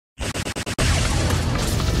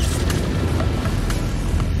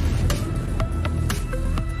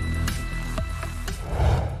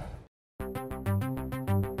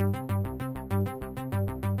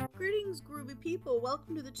Well,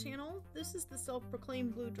 welcome to the channel. This is the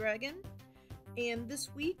self-proclaimed Blue Dragon, and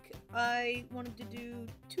this week I wanted to do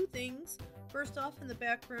two things. First off, in the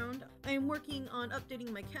background, I am working on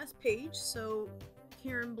updating my cast page, so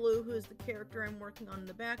Karin Blu, who is the character I'm working on in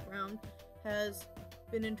the background, has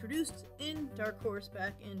been introduced in Dark Horse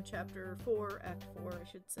back in Chapter 4, Act 4,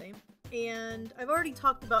 I should say. And I've already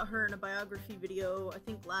talked about her in a biography video, I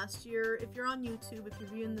think last year. If you're on YouTube, if you're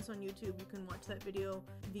viewing this on YouTube, you can watch that video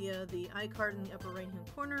via the iCard in the upper right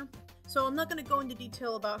hand corner. So I'm not going to go into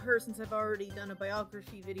detail about her since I've already done a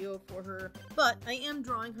biography video for her, but I am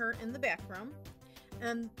drawing her in the background.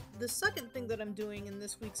 And the second thing that I'm doing in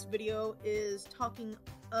this week's video is talking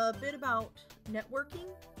a bit about networking.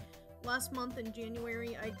 Last month in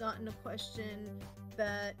January, I'd gotten a question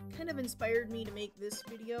that kind of inspired me to make this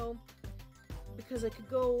video because I could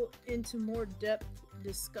go into more depth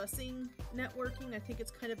discussing networking. I think it's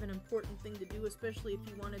kind of an important thing to do, especially if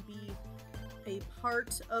you want to be a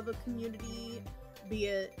part of a community, be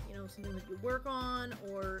it, you know, something that you work on,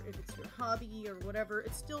 or if it's your hobby or whatever.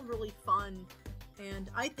 It's still really fun and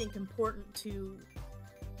I think important to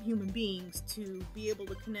human beings to be able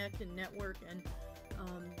to connect and network and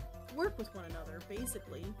work with one another,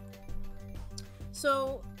 basically.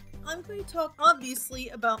 So I'm going to talk obviously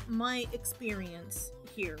about my experience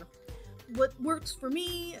here. What works for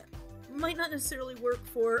me might not necessarily work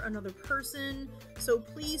for another person, so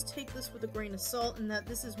please take this with a grain of salt in that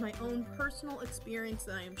this is my own personal experience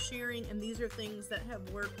that I am sharing, and these are things that have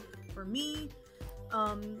worked for me.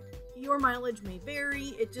 Your mileage may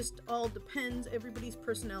vary, it just all depends. Everybody's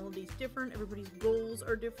personality is different, everybody's goals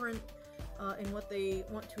are different. And what they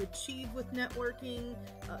want to achieve with networking.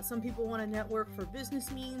 Some people want to network for business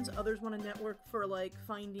means, others want to network for like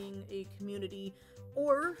finding a community,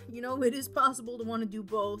 or, you know, it is possible to want to do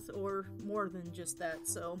both or more than just that.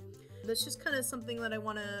 So that's just kind of something that I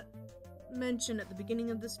want to mention at the beginning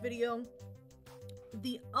of this video.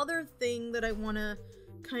 The other thing that I want to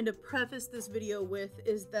kind of preface this video with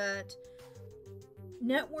is that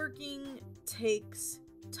networking takes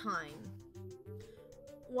time.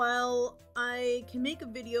 While I can make a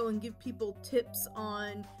video and give people tips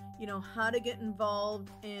on, you know, how to get involved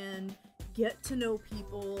and get to know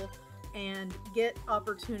people and get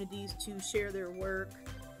opportunities to share their work,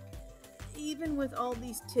 even with all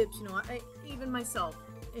these tips, you know, even myself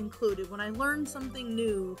included, when I learn something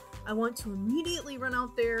new, I want to immediately run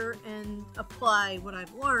out there and apply what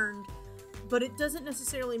I've learned, but it doesn't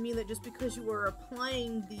necessarily mean that just because you are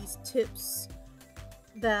applying these tips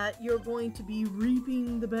that you're going to be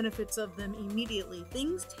reaping the benefits of them immediately.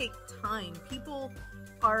 Things take time. People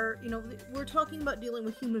are, you know, we're talking about dealing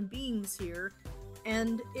with human beings here,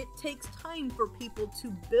 and it takes time for people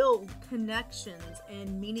to build connections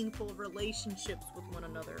and meaningful relationships with one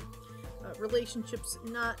another. Relationships,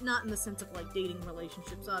 not in the sense of like dating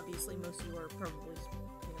relationships. Obviously, most of you are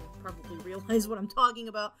probably realize what I'm talking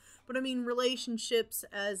about, but I mean relationships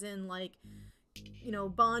as in like, you know,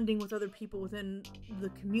 bonding with other people within the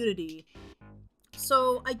community.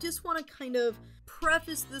 So I just want to kind of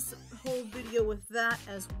preface this whole video with that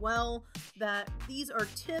as well, that these are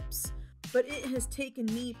tips, but it has taken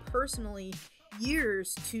me personally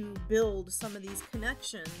years to build some of these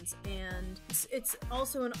connections, and it's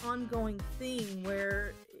also an ongoing thing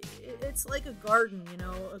where it's like a garden, you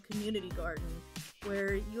know, a community garden,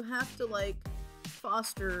 where you have to like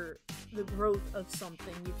foster the growth of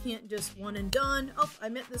something. You can't just one and done, oh, I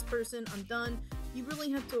met this person, I'm done. You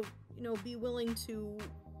really have to, you know, be willing to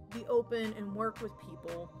be open and work with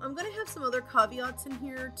people. I'm gonna have some other caveats in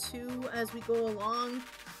here too as we go along,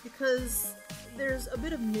 because there's a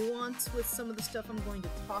bit of nuance with some of the stuff I'm going to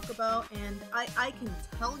talk about, and I can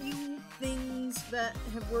tell you things that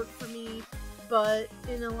have worked for me, but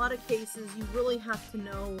in a lot of cases you really have to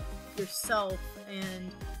know yourself,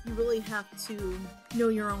 and you really have to know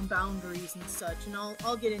your own boundaries and such, and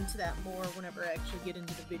I'll get into that more whenever I actually get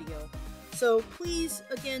into the video. So please,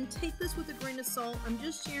 again, take this with a grain of salt. I'm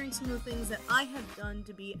just sharing some of the things that I have done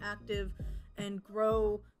to be active and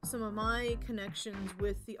grow some of my connections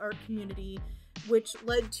with the art community, which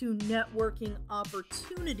led to networking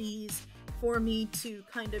opportunities for me to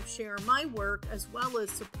kind of share my work as well as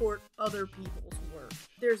support other people's work.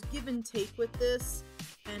 There's give and take with this,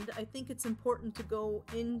 and I think it's important to go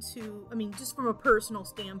into, I mean, just from a personal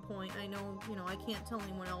standpoint, I know, you know, I can't tell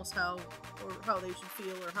anyone else how they should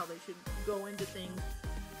feel or how they should go into things,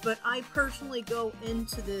 but I personally go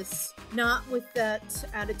into this not with that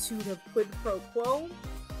attitude of quid pro quo,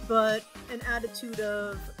 but an attitude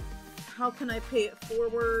of how can I pay it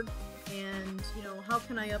forward and, you know, how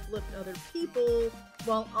can I uplift other people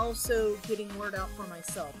while also getting word out for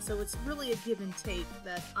myself. So it's really a give and take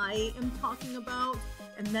that I am talking about,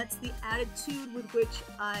 and that's the attitude with which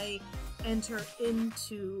I enter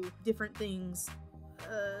into different things,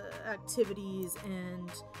 activities and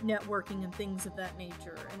networking and things of that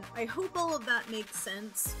nature. And I hope all of that makes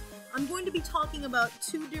sense. I'm going to be talking about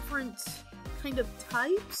two different kind of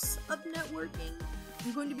types of networking.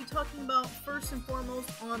 I'm going to be talking about, first and foremost,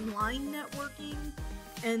 online networking,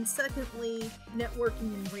 and secondly,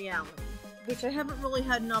 networking in reality, which I haven't really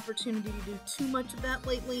had an opportunity to do too much of that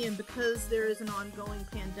lately, and because there is an ongoing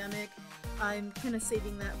pandemic, I'm kind of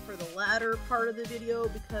saving that for the latter part of the video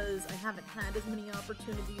because I haven't had as many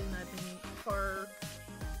opportunities and I've been far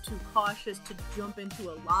too cautious to jump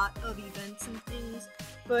into a lot of events and things.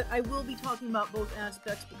 But I will be talking about both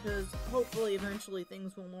aspects because hopefully eventually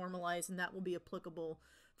things will normalize, and that will be applicable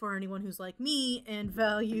for anyone who's like me and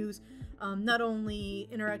values not only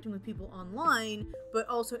interacting with people online, but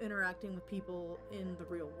also interacting with people in the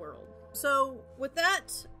real world. So with that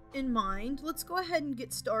in mind, let's go ahead and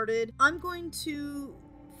get started. I'm going to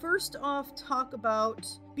first off talk about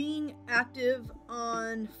being active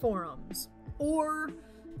on forums, or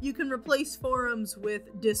you can replace forums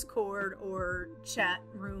with Discord or chat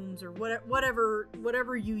rooms or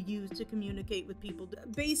whatever you use to communicate with people.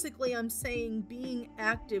 Basically, I'm saying being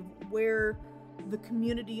active where the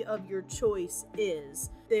community of your choice is.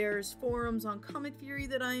 There's forums on Comic Fury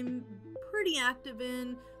that I'm pretty active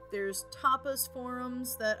in. There's Tapas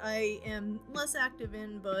forums that I am less active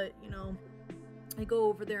in, but, you know, I go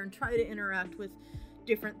over there and try to interact with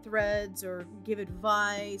different threads or give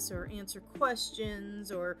advice or answer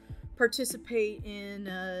questions or participate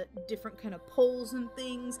in different kind of polls and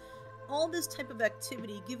things. All this type of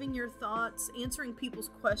activity, giving your thoughts, answering people's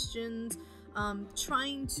questions,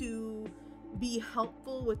 trying to be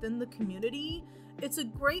helpful within the community. It's a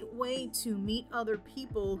great way to meet other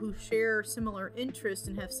people who share similar interests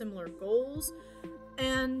and have similar goals.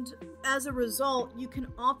 And as a result, you can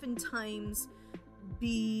oftentimes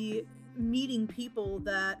be meeting people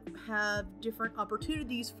that have different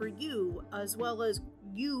opportunities for you, as well as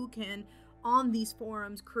you can, on these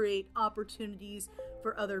forums, create opportunities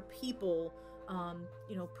for other people,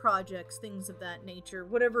 you know, projects, things of that nature,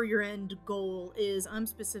 whatever your end goal is. I'm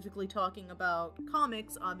specifically talking about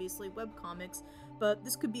comics, obviously webcomics, but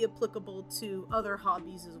this could be applicable to other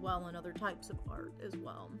hobbies as well and other types of art as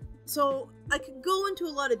well. So I could go into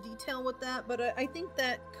a lot of detail with that, but I think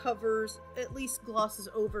that covers, at least glosses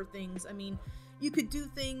over things. I mean, you could do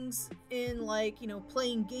things in, like, you know,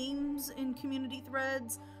 playing games in community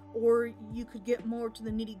threads, or you could get more to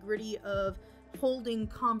the nitty-gritty of holding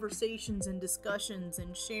conversations and discussions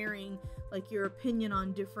and sharing, like, your opinion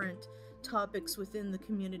on different topics within the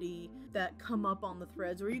community that come up on the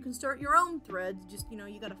threads. Or you can start your own threads, just, you know,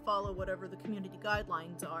 you gotta follow whatever the community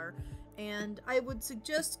guidelines are. And I would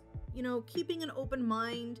suggest, you know, keeping an open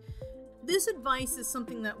mind. This advice is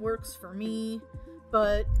something that works for me,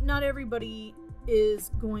 but not everybody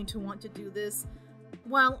is going to want to do this.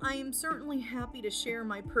 While I am certainly happy to share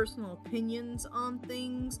my personal opinions on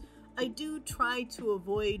things, I do try to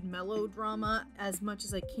avoid melodrama as much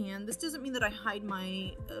as I can. This doesn't mean that I hide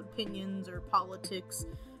my opinions or politics.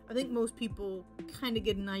 I think most people kind of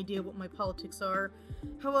get an idea what my politics are.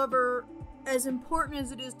 However, as important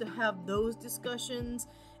as it is to have those discussions,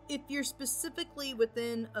 if you're specifically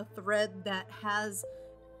within a thread that has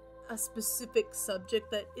a specific subject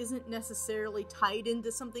that isn't necessarily tied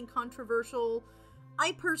into something controversial,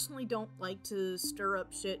 I personally don't like to stir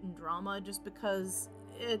up shit and drama, just because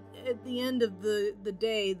at the end of the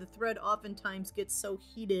day, the thread oftentimes gets so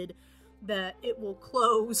heated that it will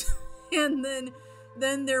close, and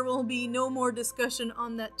then there will be no more discussion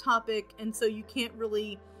on that topic, and so you can't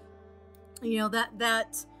really, you know,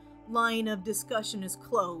 that line of discussion is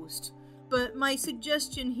closed. But my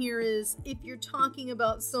suggestion here is, if you're talking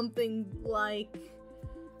about something like,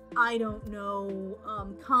 I don't know,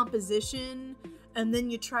 composition, and then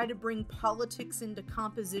you try to bring politics into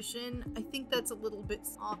composition, I think that's a little bit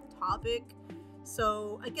off topic.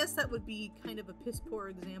 So I guess that would be kind of a piss poor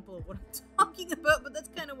example of what I'm talking about, but that's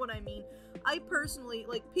kind of what I mean. I personally,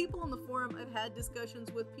 like, people on the forum I've had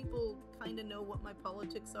discussions with, people kind of know what my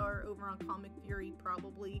politics are over on Comic Fury,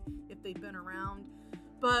 probably, if they've been around.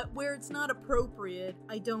 But where it's not appropriate,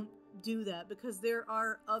 I don't do that, because there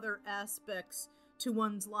are other aspects to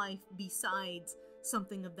one's life besides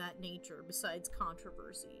something of that nature, besides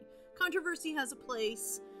controversy. Controversy has a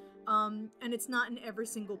place, and it's not in every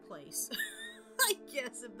single place. I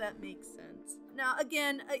guess, if that makes sense. Now,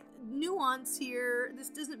 again, nuance here. This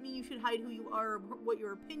doesn't mean you should hide who you are or what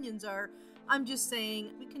your opinions are. I'm just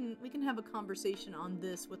saying we can have a conversation on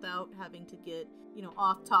this without having to get,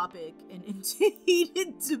 off topic and into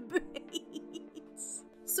heated debates.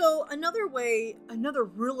 So another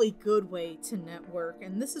really good way to network,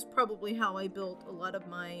 and this is probably how I built a lot of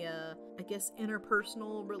my,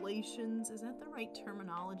 interpersonal relations. Is that the right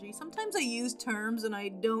terminology? Sometimes I use terms and I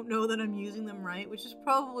don't know that I'm using them right, which is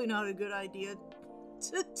probably not a good idea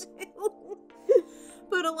to do.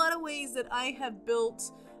 But a lot of ways that I have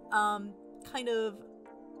built, I'm gonna,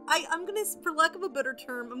 for lack of a better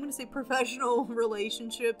term, I'm gonna say professional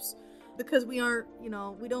relationships. Because we aren't, I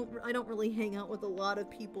don't really hang out with a lot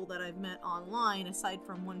of people that I've met online, aside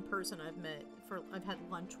from one person I've had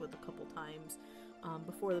lunch with a couple times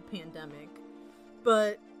before the pandemic.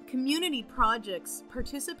 But community projects,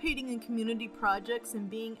 participating in community projects and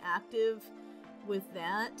being active with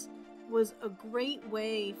that was a great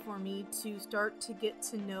way for me to start to get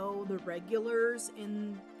to know the regulars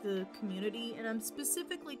in the community. And I'm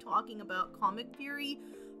specifically talking about Comic Fury.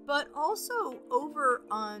 But also over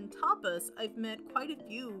on Tapas, I've met quite a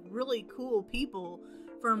few really cool people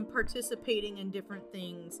from participating in different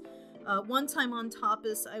things. One time on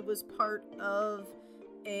Tapas, I was part of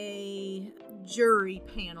a jury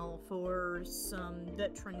panel for some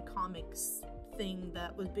veteran comics thing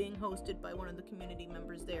that was being hosted by one of the community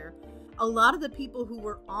members there. A lot of the people who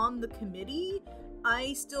were on the committee,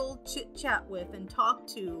 I still chit-chat with and talk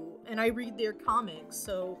to, and I read their comics,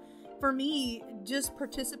 so for me, just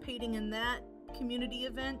participating in that community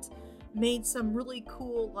event made some really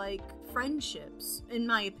cool, friendships, in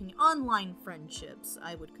my opinion. Online friendships,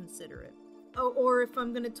 I would consider it. Or if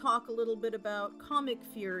I'm going to talk a little bit about Comic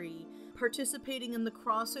Fury, participating in the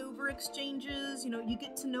crossover exchanges, you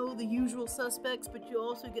get to know the usual suspects, but you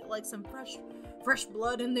also get, some fresh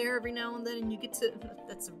blood in there every now and then, and you get to,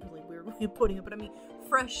 that's a really weird way of putting it, but I mean,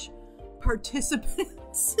 fresh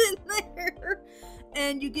participants in there.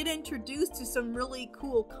 And you get introduced to some really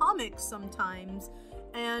cool comics sometimes.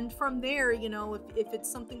 And from there, if it's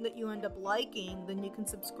something that you end up liking, then you can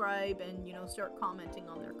subscribe and, start commenting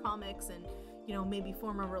on their comics and, maybe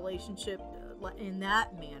form a relationship in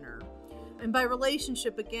that manner. And by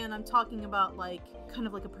relationship, again, I'm talking about kind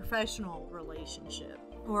of like a professional relationship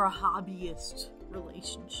or a hobbyist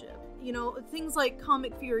relationship. Things like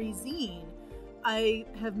Comic Fury ZINE. I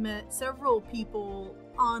have met several people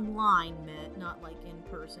online not in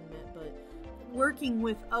person but working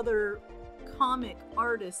with other comic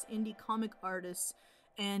artists, indie comic artists,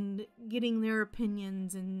 and getting their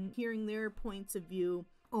opinions and hearing their points of view,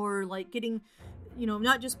 or getting,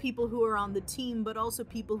 not just people who are on the team, but also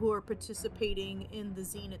people who are participating in the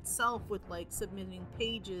zine itself with submitting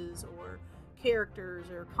pages or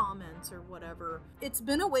characters or comments or whatever. It's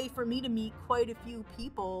been a way for me to meet quite a few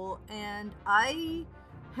people, and I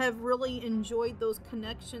have really enjoyed those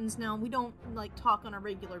connections. Now, we don't talk on a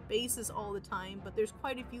regular basis all the time, but there's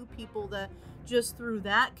quite a few people that just through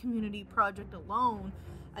that community project alone,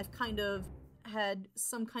 I've kind of had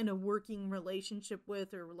some kind of working relationship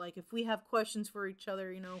with, or if we have questions for each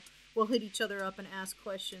other, we'll hit each other up and ask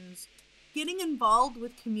questions. Getting involved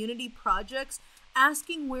with community projects,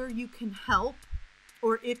 asking where you can help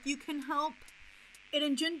or if you can help, it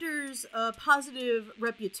engenders a positive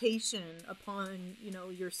reputation upon,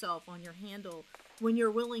 yourself, on your handle, when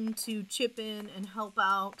you're willing to chip in and help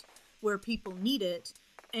out where people need it.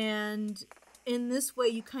 And in this way,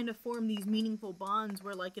 you kind of form these meaningful bonds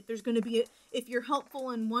where, if there's going to be if you're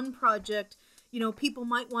helpful in one project, people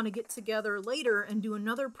might want to get together later and do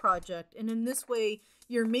another project. And in this way,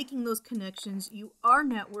 you're making those connections, you are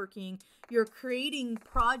networking, you're creating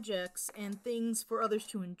projects and things for others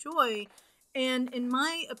to enjoy. And in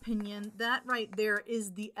my opinion, that right there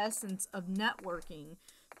is the essence of networking.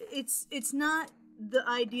 It's not the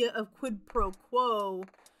idea of quid pro quo,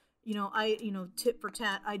 tit for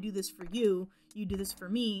tat, I do this for you, you do this for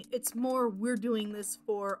me. It's more, we're doing this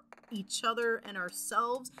for each other and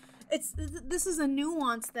ourselves. This is a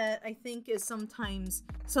nuance that I think is sometimes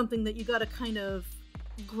something that you got to kind of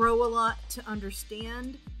grow a lot to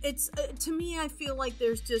understand. It's to me, I feel like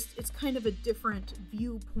it's kind of a different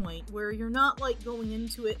viewpoint where you're not going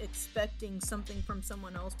into it expecting something from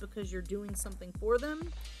someone else because you're doing something for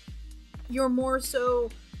them. You're more so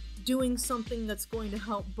doing something that's going to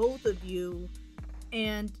help both of you.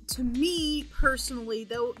 And to me personally,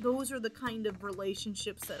 those are the kind of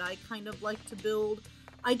relationships that I kind of like to build.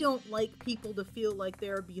 I don't like people to feel like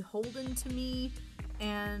they're beholden to me.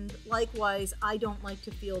 And likewise, I don't like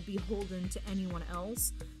to feel beholden to anyone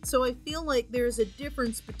else. So I feel like there's a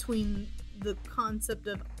difference between the concept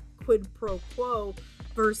of quid pro quo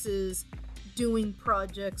versus doing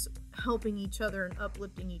projects, helping each other and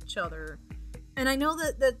uplifting each other. And I know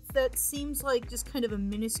that seems like just kind of a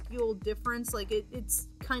minuscule difference, like it's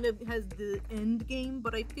kind of has the end game,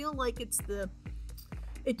 but I feel like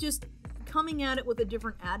it just coming at it with a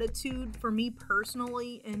different attitude for me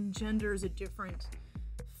personally engenders a different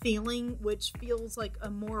feeling, which feels like a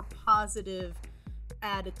more positive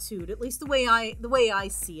attitude, at least the way I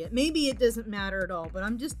see it. Maybe it doesn't matter at all, but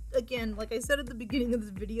I'm just, again, like I said at the beginning of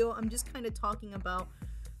this video, I'm just kind of talking about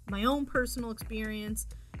my own personal experience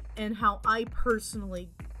and how I personally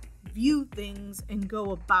view things and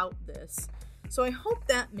go about this. So I hope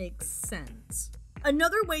that makes sense.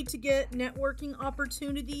 Another way to get networking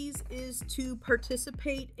opportunities is to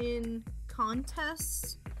participate in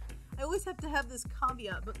contests. I always have to have this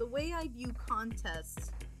caveat, but the way I view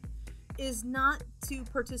contests is not to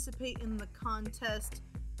participate in the contest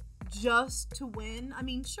just to win. I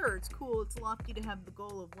mean, sure, it's cool, it's lofty to have the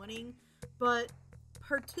goal of winning, but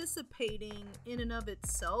participating in and of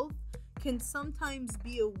itself can sometimes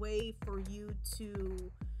be a way for you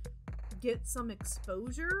to get some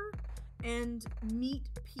exposure and meet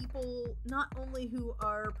people not only who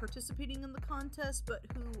are participating in the contest, but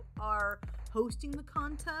who are hosting the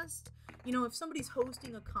contest. You know, if somebody's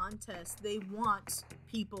hosting a contest, they want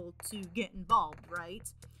people to get involved, right?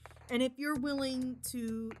 And if you're willing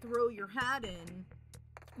to throw your hat in,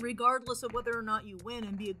 regardless of whether or not you win,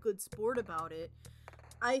 and be a good sport about it,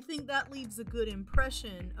 I think that leaves a good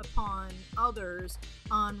impression upon others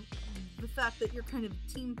on the fact that you're kind of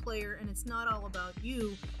a team player and it's not all about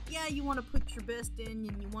you. Yeah, you want to put your best in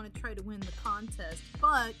and you want to try to win the contest,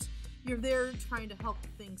 but you're there trying to help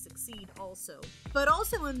things succeed also. But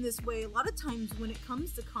also in this way, a lot of times when it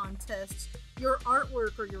comes to contests, your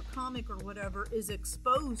artwork or your comic or whatever is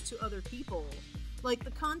exposed to other people. Like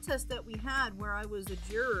the contest that we had where I was a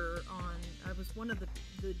juror on, I was one of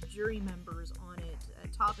the jury members on it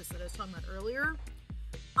at Tapas that I was talking about earlier.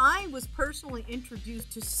 I was personally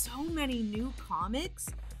introduced to so many new comics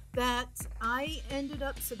that I ended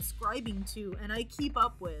up subscribing to and I keep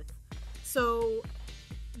up with. So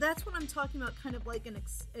that's what I'm talking about, kind of like an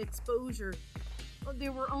exposure.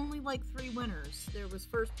 There were only like 3 winners. There was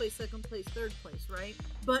first place, second place, third place, right?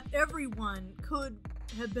 But everyone could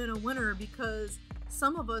have been a winner because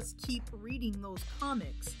some of us keep reading those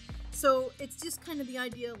comics. So it's just kind of the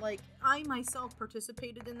idea, like, I myself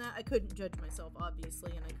participated in that. I couldn't judge myself,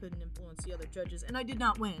 obviously, and I couldn't influence the other judges, and I did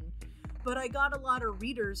not win. But I got a lot of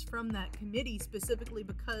readers from that committee specifically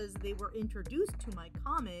because they were introduced to my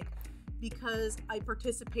comic because I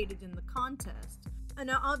participated in the contest. And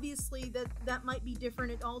now obviously that might be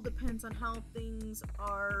different. It all depends on how things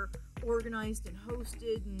are organized and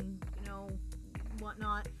hosted and, you know,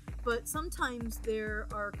 whatnot. But sometimes there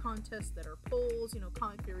are contests that are polls, you know,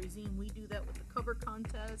 Comic Fairy Zine, we do that with the cover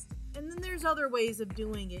contest. And then there's other ways of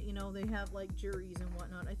doing it, you know, they have like juries and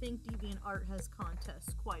whatnot. I think DeviantArt has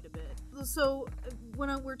contests quite a bit. So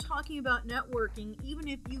when we're talking about networking, even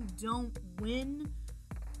if you don't win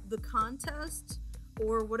the contest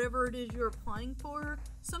or whatever it is you're applying for,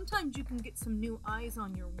 sometimes you can get some new eyes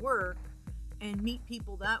on your work and meet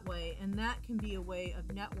people that way, and that can be a way of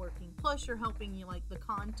networking. Plus you're helping you, like, the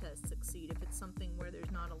contest succeed. If it's something where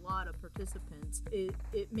there's not a lot of participants,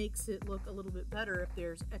 it makes it look a little bit better if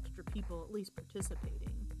there's extra people at least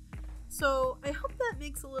participating. So I hope that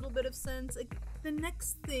makes a little bit of sense. The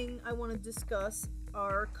next thing I want to discuss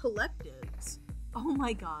are collectives. Oh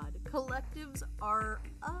my god, collectives are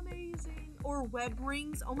amazing. Or web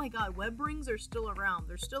rings. Oh my god, web rings are still around.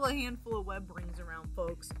 There's still a handful of web rings around,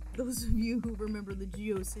 folks. Those of you who remember the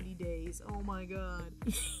GeoCity days. Oh my god.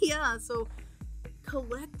 Yeah, so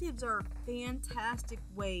collectives are a fantastic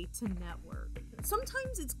way to network.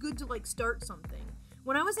 Sometimes it's good to, like, start something.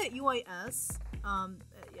 When I was at UIS,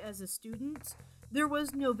 as a student, there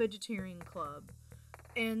was no vegetarian club.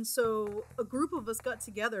 And so a group of us got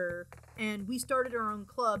together and we started our own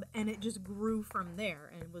club, and it just grew from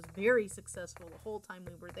there and was very successful the whole time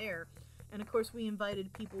we were there. And of course we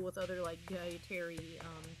invited people with other, like, dietary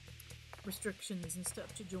restrictions and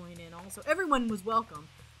stuff to join in also. Everyone was welcome.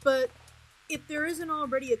 But if there isn't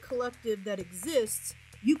already a collective that exists,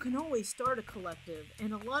 you can always start a collective.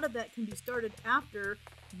 And a lot of that can be started after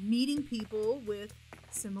meeting people with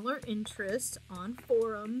similar interests on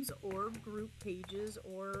forums or group pages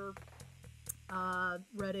or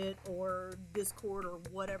Reddit or Discord or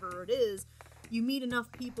whatever it is. You meet enough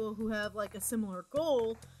people who have, like, a similar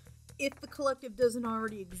goal. If the collective doesn't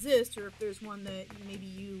already exist, or if there's one that maybe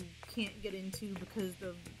you can't get into because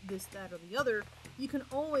of this, that, or the other, you can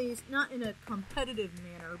always, not in a competitive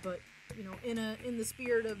manner, but, you know, in the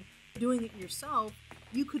spirit of doing it yourself,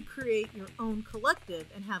 you could create your own collective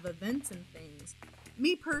and have events and things.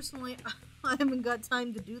 Me personally, I haven't got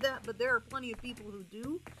time to do that, but there are plenty of people who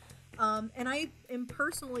do. And I am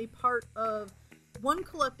personally part of one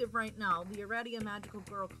collective right now, the Eradia Magical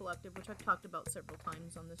Girl Collective, which I've talked about several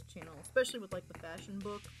times on this channel, especially with like the fashion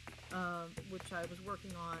book, which I was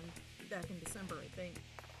working on back in December, I think.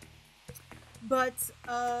 But,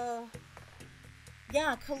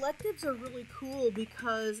 yeah, collectives are really cool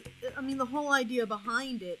because, I mean, the whole idea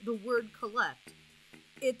behind it, the word collect,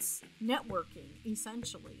 it's networking,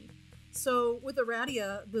 essentially. So with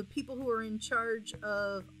Eradia, the people who are in charge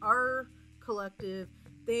of our collective,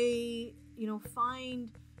 they, you know,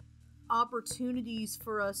 find opportunities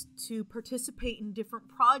for us to participate in different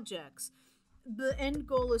projects. The end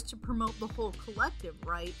goal is to promote the whole collective,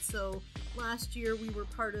 right? So last year we were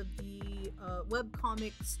part of the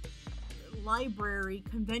webcomics library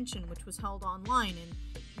convention, which was held online,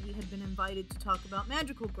 and we had been invited to talk about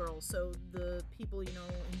magical girls. So the people, you know,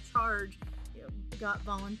 in charge, you know, got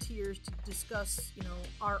volunteers to discuss, you know,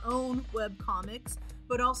 our own webcomics,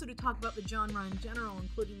 but also to talk about the genre in general,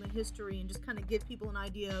 including the history, and just kind of give people an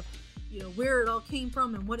idea of, you know, where it all came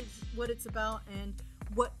from and what it's about and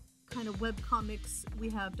what kind of webcomics we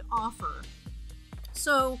have to offer.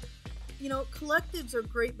 So, you know, collectives are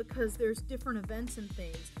great because there's different events and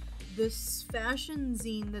things. This fashion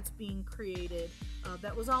zine that's being created,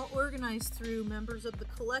 that was all organized through members of the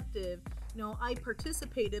collective. You know, I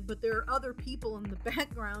participated, but there are other people in the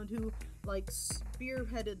background who, like,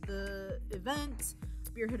 spearheaded the event,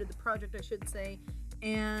 spearheaded the project, I should say,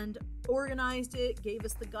 and organized it, gave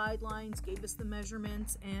us the guidelines, gave us the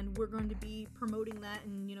measurements, and we're going to be promoting that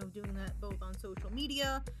and, you know, doing that both on social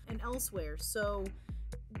media and elsewhere. So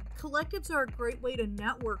collectives are a great way to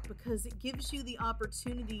network because it gives you the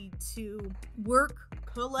opportunity to work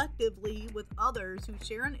collectively with others who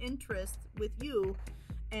share an interest with you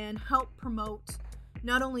and help promote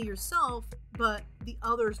not only yourself, but the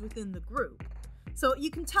others within the group. So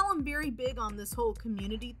you can tell I'm very big on this whole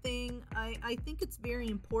community thing. I think it's very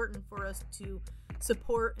important for us to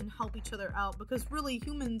support and help each other out because really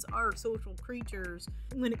humans are social creatures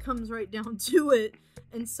when it comes right down to it.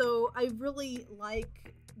 And so I really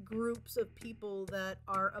like groups of people that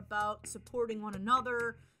are about supporting one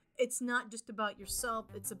another. It's not just about yourself,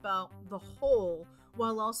 it's about the whole,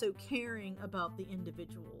 while also caring about the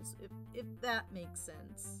individuals, if that makes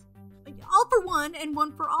sense. All for one and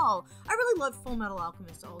one for all. I really love Full Metal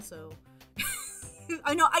Alchemist also.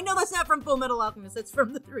 I know that's not from Full Metal Alchemist, that's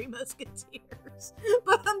from the Three Musketeers.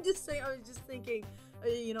 But I'm just saying, I was just thinking,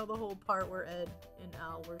 you know, the whole part where Ed and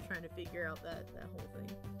Al were trying to figure out that whole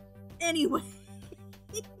thing. Anyway,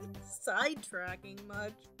 sidetracking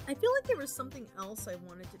much. I feel like there was something else I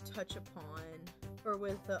wanted to touch upon, or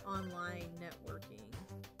with the online networking.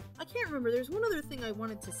 I can't remember, there's one other thing I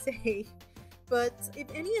wanted to say. But if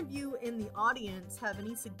any of you in the audience have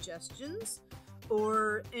any suggestions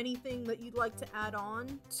or anything that you'd like to add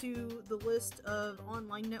on to the list of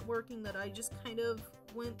online networking that I just kind of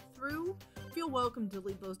went through, feel welcome to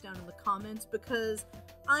leave those down in the comments because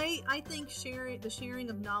I think the sharing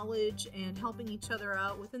of knowledge and helping each other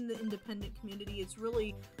out within the independent community is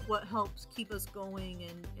really what helps keep us going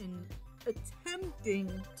and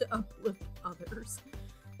attempting to uplift others.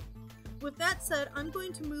 With that said, I'm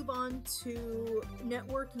going to move on to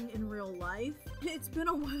networking in real life. It's been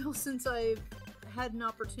a while since I've had an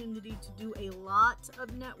opportunity to do a lot of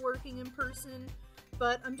networking in person,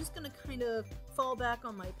 but I'm just going to kind of fall back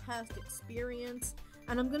on my past experience,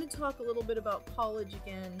 and I'm going to talk a little bit about college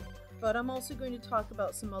again, but I'm also going to talk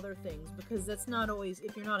about some other things, because that's not always,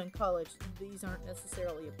 if you're not in college, these aren't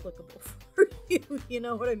necessarily applicable for you, you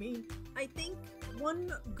know what I mean? I think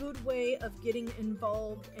one good way of getting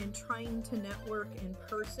involved and trying to network in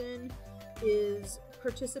person is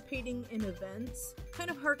participating in events, kind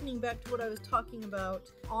of harkening back to what I was talking about,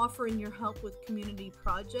 offering your help with community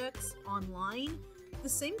projects online. The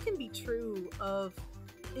same can be true of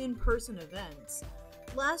in-person events.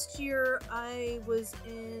 Last year, I was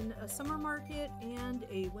in a summer market and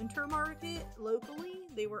a winter market locally.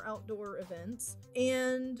 They were outdoor events,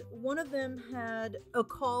 and one of them had a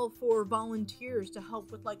call for volunteers to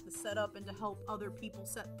help with like the setup and to help other people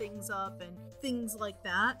set things up and things like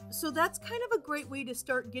that. So that's kind of a great way to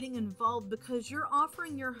start getting involved because you're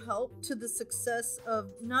offering your help to the success of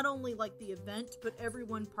not only like the event, but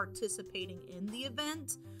everyone participating in the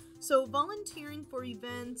event. So volunteering for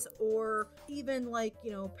events, or even like,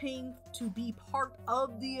 paying to be part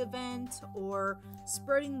of the event, or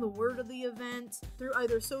spreading the word of the event through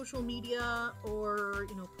either social media or,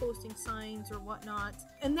 posting signs or whatnot.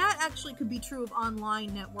 And that actually could be true of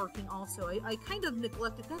online networking also. I kind of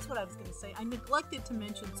neglected, that's what I was going to say. I neglected to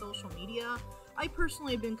mention social media. I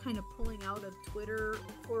personally have been kind of pulling out of Twitter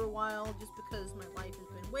for a while just because my life has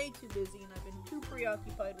been way too busy and I've been too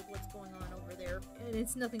preoccupied with what's going on over there. And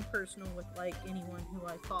it's nothing personal with like anyone who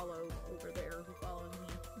I follow over there who follows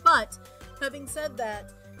me. But having said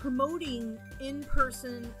that, promoting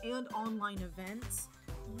in-person and online events,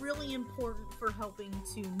 really important for helping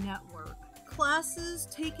to network. Classes,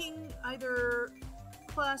 taking either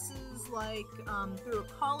classes like through a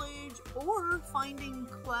college or finding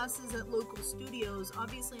classes at local studios.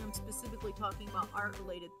 Obviously, I'm specifically talking about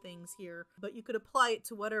art-related things here, but you could apply it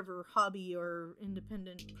to whatever hobby or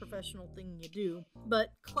independent professional thing you do. But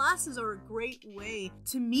classes are a great way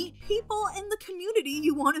to meet people in the community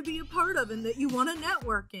you want to be a part of and that you want to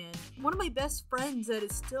network in. One of my best friends that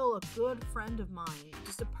is still a good friend of mine,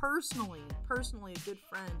 just a personally a good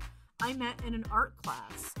friend, I met in an art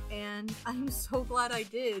class, and I'm so glad I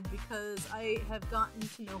did because I have gotten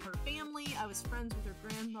to know her family. I was friends with her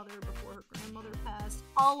grandmother before her grandmother passed.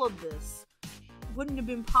 All of this wouldn't have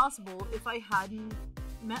been possible if I hadn't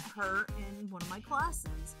met her in one of my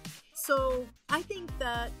classes. So I think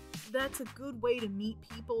that that's a good way to meet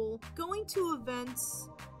people. Going to events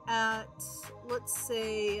at, let's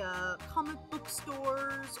say, comic book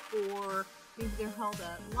stores, or maybe they're held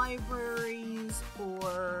at libraries,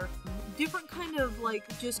 or different kind of like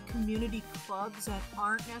just community clubs that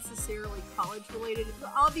aren't necessarily college related.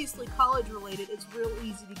 Obviously college related, it's real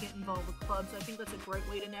easy to get involved with clubs. I think that's a great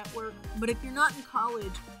way to network. But if you're not in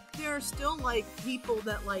college, there are still like people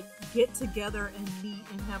that like get together and meet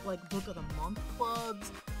and have like book of the month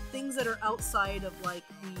clubs. Things that are outside of like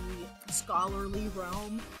the scholarly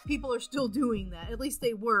realm. People are still doing that. At least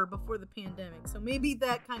they were before the pandemic. So maybe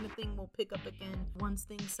that kind of thing will pick up again once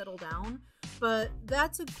things settle down. But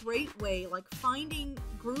that's a great way, like finding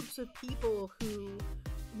groups of people who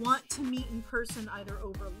want to meet in person either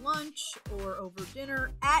over lunch or over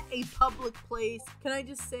dinner at a public place. Can I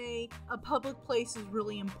just say a public place is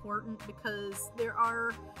really important because there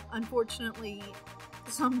are, unfortunately,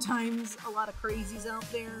 sometimes a lot of crazies out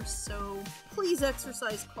there, so please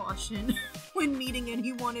exercise caution when meeting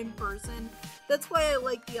anyone in person. That's why I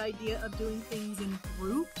like the idea of doing things in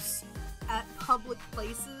groups at public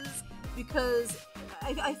places, because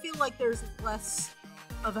I feel like there's less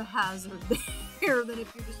of a hazard there than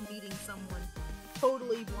if you're just meeting someone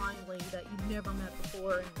totally blindly that you've never met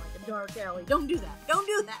before in like a dark alley. Don't do that. Don't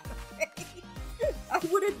do that. Okay? I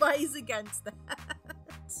would advise against that.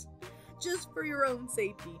 Just for your own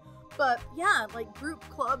safety. But yeah, like group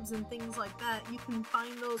clubs and things like that, you can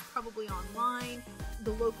find those probably online.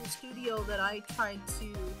 The local studio that I tried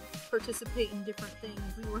to participate in different things,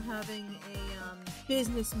 we were having a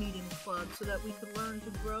business meeting club so that we could learn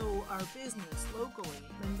to grow our business locally.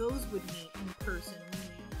 And those would meet in person.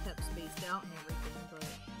 We kept spaced out and everything,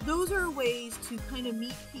 but those are ways to kind of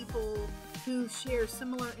meet people who share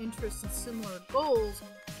similar interests and similar goals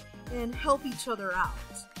and help each other out.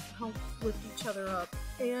 Help lift each other up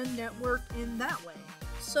and network in that way.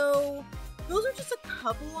 So those are just a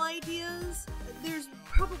couple ideas. There's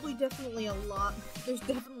probably definitely a lot. There's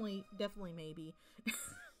definitely maybe.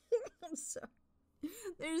 I'm sorry.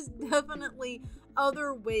 There's definitely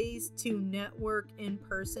other ways to network in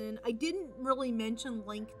person. I didn't really mention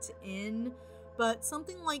LinkedIn, but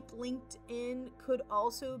something like LinkedIn could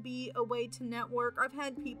also be a way to network. I've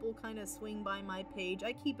had people kind of swing by my page.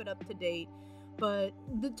 I keep it up to date. But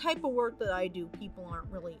the type of work that I do, people aren't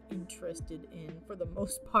really interested in for the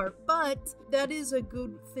most part. But that is a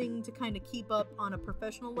good thing to kind of keep up on a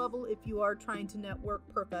professional level if you are trying to network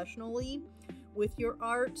professionally with your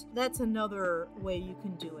art. That's another way you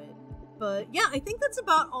can do it. But yeah, I think that's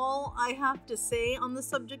about all I have to say on the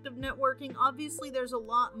subject of networking. Obviously, there's a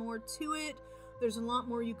lot more to it. There's a lot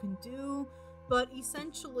more you can do. But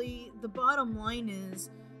essentially, the bottom line is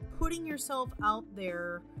putting yourself out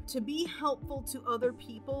there to be helpful to other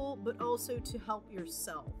people, but also to help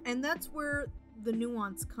yourself. And that's where the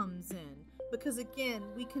nuance comes in. Because again,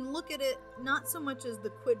 we can look at it not so much as the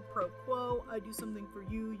quid pro quo, I do something for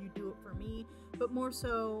you, you do it for me, but more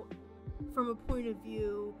so from a point of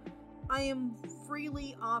view, I am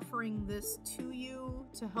freely offering this to you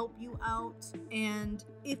to help you out. And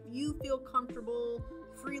if you feel comfortable,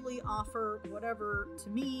 freely offer whatever to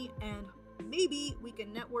me, and maybe we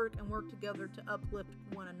can network and work together to uplift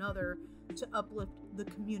one another, to uplift the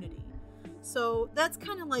community. So that's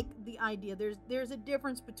kind of like the idea. There's a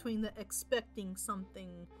difference between the expecting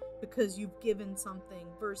something because you've given something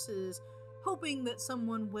versus hoping that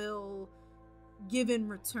someone will give in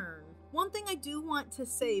return. One thing I do want to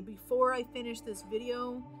say before I finish this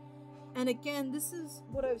video, and again, this is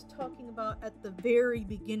what I was talking about at the very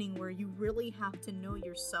beginning where you really have to know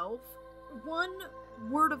yourself. One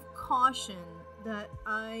word of caution that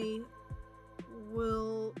I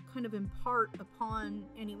will kind of impart upon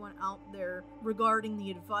anyone out there regarding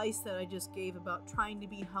the advice that I just gave about trying to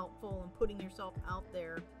be helpful and putting yourself out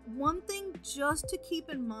there. One thing just to keep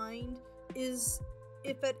in mind is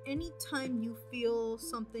if at any time you feel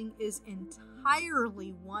something is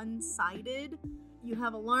entirely one-sided, you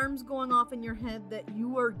have alarms going off in your head that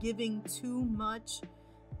you are giving too much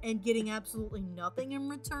and getting absolutely nothing in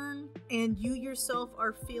return, and you yourself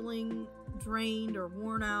are feeling drained or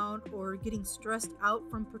worn out or getting stressed out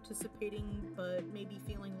from participating but maybe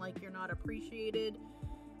feeling like you're not appreciated,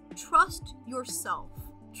 trust yourself.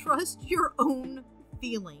 Trust your own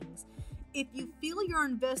feelings. If you feel you're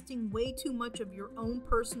investing way too much of your own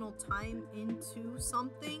personal time into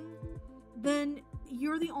something, then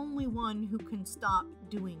you're the only one who can stop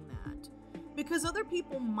doing that. Because other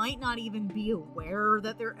people might not even be aware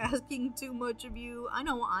that they're asking too much of you. I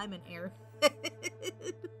know I'm an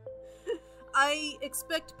airhead. I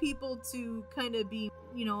expect people to kind of be,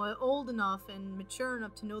 old enough and mature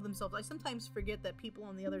enough to know themselves. I sometimes forget that people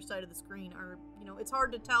on the other side of the screen are, it's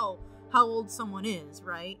hard to tell how old someone is,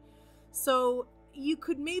 right? So you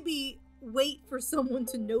could maybe wait for someone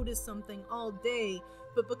to notice something all day,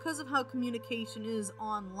 but because of how communication is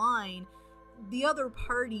online, the other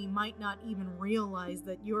party might not even realize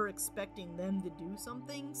that you're expecting them to do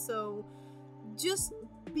something. So just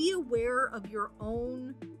be aware of your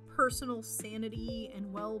own personal sanity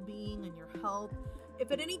and well-being and your health.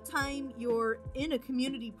 If at any time you're in a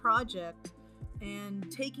community project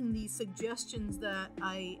and taking these suggestions that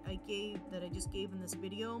I just gave in this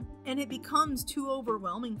video, and it becomes too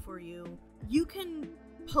overwhelming for you, you can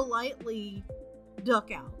politely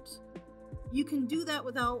duck out. You can do that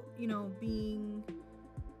without,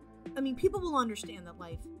 people will understand that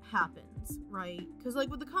life happens, right? Because like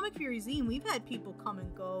with the Comic Fury Zine, we've had people come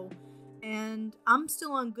and go, and I'm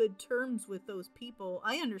still on good terms with those people.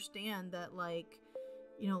 I understand that,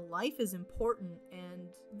 life is important, and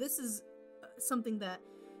this is something that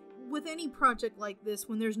with any project like this,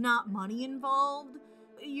 when there's not money involved,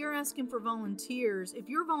 you're asking for volunteers. If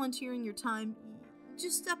you're volunteering your time,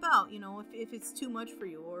 just step out, if it's too much for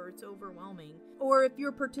you or it's overwhelming. Or if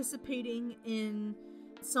you're participating in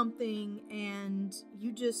something and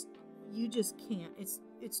you just can't,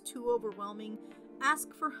 it's too overwhelming,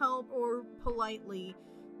 ask for help or politely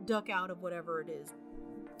duck out of whatever it is.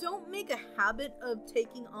 Don't make a habit of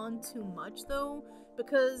taking on too much though,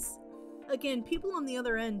 because again, people on the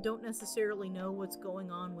other end don't necessarily know what's going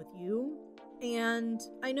on with you. And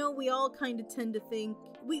I know we all kind of tend to think,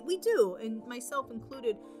 we do, and myself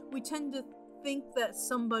included, we tend to think that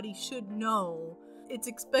somebody should know. It's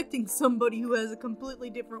expecting somebody who has a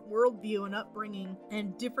completely different worldview and upbringing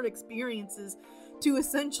and different experiences to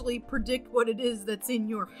essentially predict what it is that's in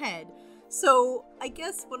your head. So I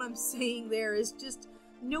guess what I'm saying there is just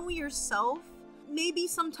know yourself. Maybe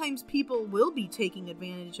sometimes people will be taking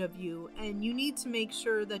advantage of you, and you need to make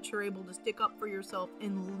sure that you're able to stick up for yourself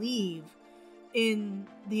and leave in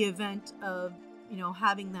the event of,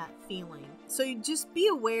 having that feeling. So you just be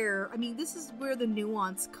aware. This is where the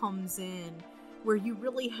nuance comes in, where you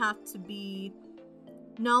really have to be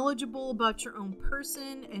knowledgeable about your own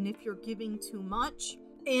person and if you're giving too much.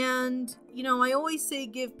 And, I always say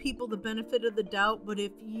give people the benefit of the doubt, but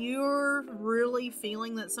if you're really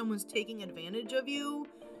feeling that someone's taking advantage of you,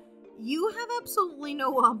 you have absolutely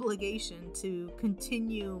no obligation to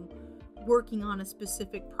continue working on a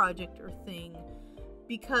specific project or thing,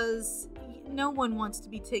 because no one wants to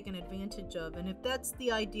be taken advantage of. And if that's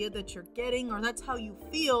the idea that you're getting, or that's how you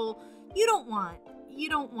feel, you don't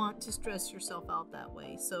want to stress yourself out that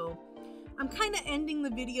way. So I'm kind of ending the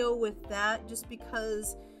video with that, just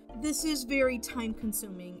because this is very time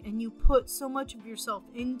consuming and you put so much of yourself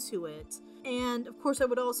into it. And of course I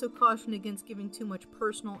would also caution against giving too much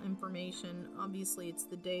personal information. Obviously it's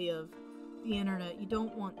the day of the internet. You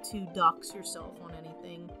don't want to dox yourself on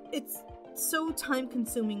anything. It's so time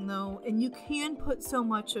consuming though, and you can put so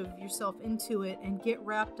much of yourself into it and get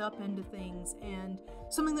wrapped up into things, and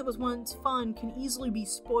something that was once fun can easily be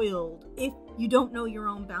spoiled if you don't know your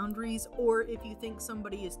own boundaries, or if you think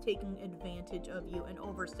somebody is taking advantage of you and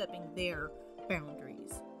overstepping their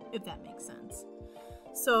boundaries, if that makes sense.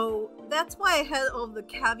 So that's why I had all the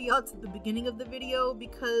caveats at the beginning of the video,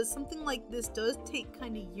 because something like this does take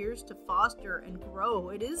kind of years to foster and grow.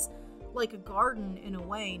 It is like a garden in a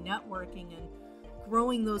way, networking and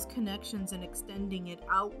growing those connections and extending it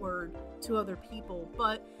outward to other people.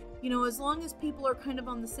 But, you know, as long as people are kind of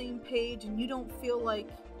on the same page and you don't feel like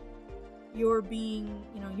you're being,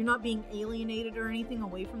 you know, you're not being alienated or anything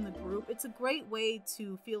away from the group, it's a great way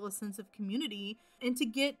to feel a sense of community and to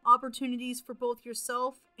get opportunities for both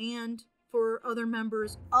yourself and for other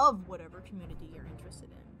members of whatever community you're interested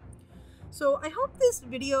in. So I hope this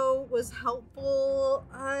video was helpful.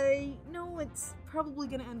 I know it's probably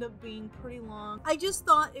going to end up being pretty long. I just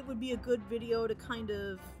thought it would be a good video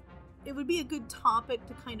to it would be a good topic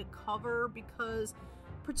to kind of cover, because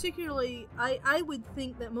particularly, I would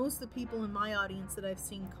think that most of the people in my audience that I've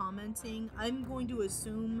seen commenting, I'm going to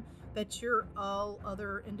assume that you're all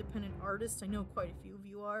other independent artists. I know quite a few of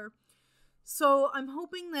you are. So I'm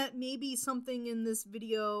hoping that maybe something in this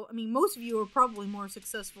video, I mean, most of you are probably more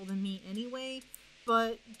successful than me anyway,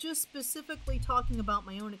 but just specifically talking about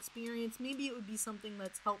my own experience, maybe it would be something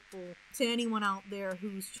that's helpful to anyone out there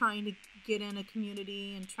who's trying to get in a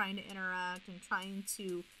community and trying to interact and trying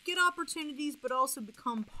to get opportunities, but also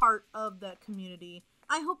become part of that community.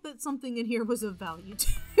 I hope that something in here was of value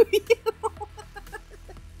to you.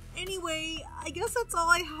 Anyway, I guess that's all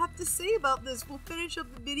I have to say about this. We'll finish up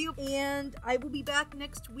the video, and I will be back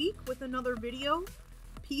next week with another video.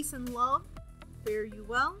 Peace and love. Fare you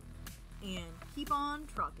well, and keep on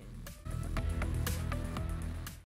trucking.